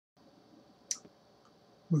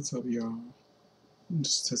What's up, y'all? I'm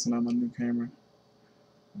just testing out my new camera.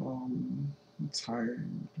 I'm tired.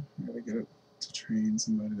 I gotta get up to train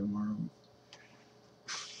somebody tomorrow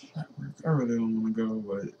at work. I really don't want to go,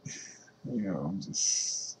 but I'm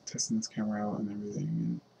just testing this camera out and everything,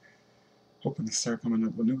 and hoping to start coming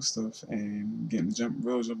up with new stuff and getting the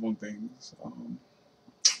real jump on things.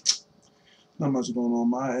 Not much going on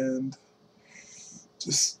my end.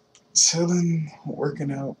 Just chilling,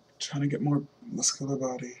 working out, trying to get more muscular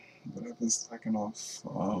body, but I've been slacking off.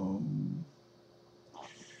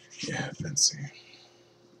 Fancy.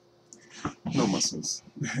 No muscles.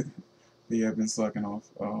 But yeah, I've been slacking off.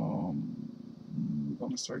 I'm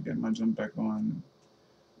gonna start getting my gym back on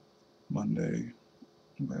Monday.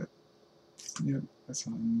 But yeah, that's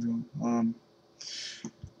what I'm doing.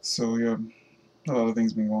 So yeah, a lot of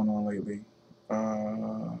things been going on lately.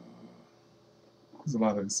 Uh, there's a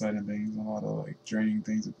lot of exciting things, a lot of like draining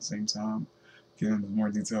things at the same time. Get into more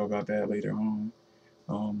detail about that later on.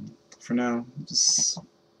 For now, just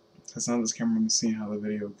that's on this camera and seeing how the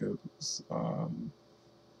video goes.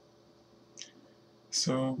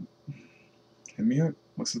 So hit me up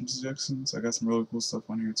with some suggestions. I got some really cool stuff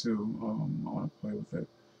on here too. I want to play with it,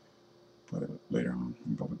 but later on.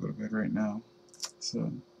 I'm probably go to bed right now.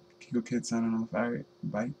 So, Kiko Kid signing off. Alright,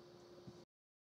 bye.